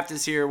the draft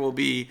is here, we'll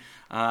be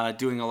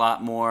doing a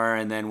lot more.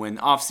 And then when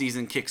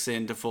off-season kicks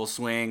into full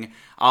swing,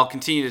 I'll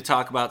continue to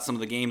talk about some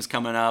of the games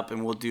coming up,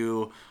 and we'll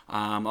do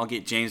I'll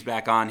get James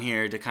back on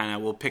here to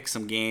we'll pick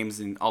some games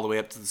and all the way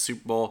up to the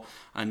Super Bowl.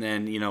 And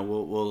then,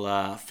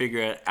 we'll figure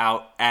it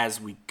out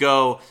as we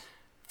go.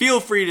 Feel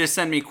free to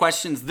send me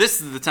questions. This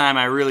is the time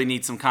I really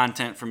need some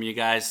content from you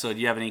guys. So if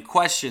you have any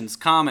questions,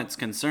 comments,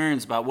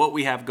 concerns about what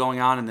we have going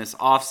on in this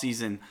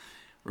offseason,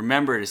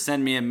 remember to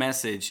send me a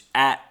message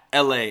at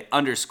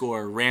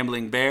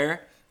LA_RamblingBear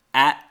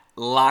at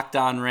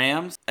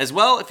LockedOnRams. As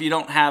well, if you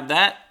don't have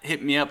that,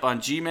 hit me up on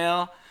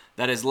Gmail.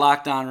 That is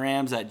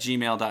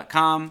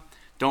LockedOnRams@gmail.com.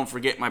 Don't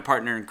forget my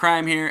partner in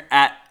crime here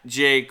at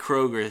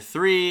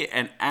JKroger3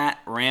 and at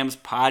Rams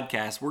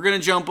Podcast. We're going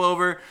to jump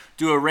over,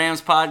 do a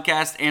Rams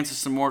podcast, answer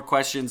some more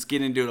questions,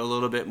 get into it a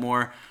little bit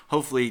more,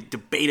 hopefully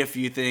debate a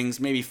few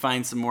things, maybe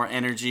find some more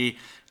energy.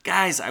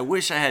 Guys, I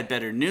wish I had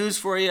better news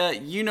for you.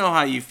 You know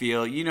how you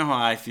feel. You know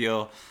how I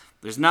feel.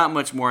 There's not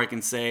much more I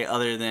can say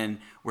other than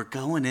we're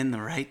going in the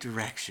right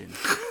direction.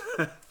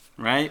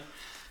 Right?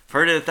 I've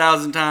heard it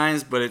 1,000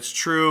 times, but it's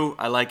true.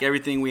 I like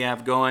everything we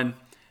have going.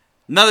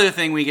 Another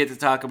thing we get to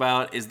talk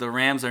about is the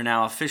Rams are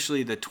now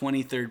officially the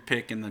 23rd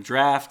pick in the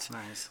draft.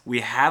 Nice.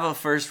 We have a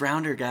first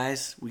rounder,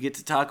 guys. We get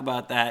to talk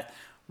about that.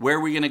 Where are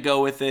we going to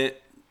go with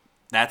it?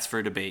 That's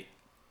for debate.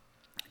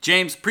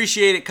 James,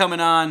 appreciate it coming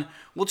on.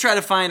 We'll try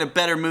to find a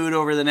better mood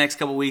over the next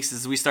couple weeks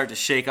as we start to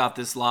shake off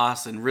this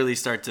loss and really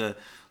start to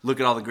look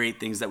at all the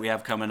great things that we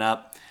have coming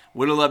up.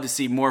 Would have loved to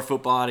see more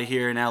football out of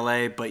here in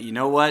LA, but you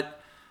know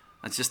what?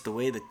 That's just the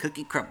way the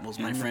cookie crumbles,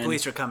 my friend. The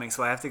police are coming,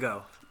 so I have to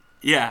go.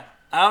 Yeah.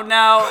 Oh,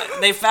 no.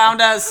 They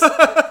found us. All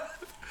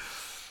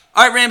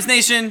right, Rams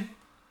Nation.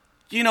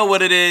 You know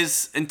what it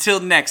is. Until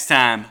next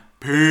time.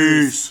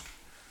 Peace.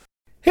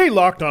 Hey,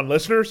 Locked On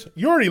listeners.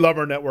 You already love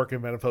our network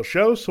of NFL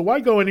shows, so why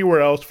go anywhere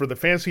else for the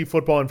fantasy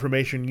football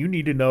information you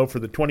need to know for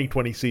the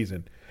 2020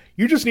 season?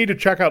 You just need to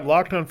check out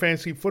Locked On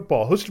Fantasy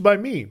Football, hosted by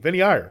me,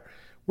 Vinny Iyer.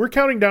 We're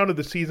counting down to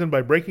the season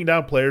by breaking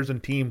down players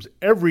and teams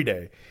every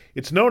day.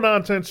 It's no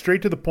nonsense,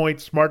 straight to the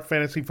point, smart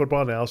fantasy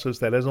football analysis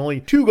that has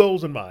only 2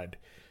 goals in mind: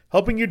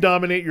 helping you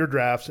dominate your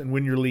drafts and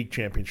win your league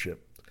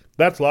championship.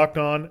 That's Locked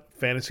On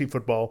Fantasy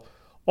Football,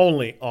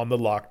 only on the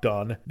Locked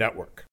On Network.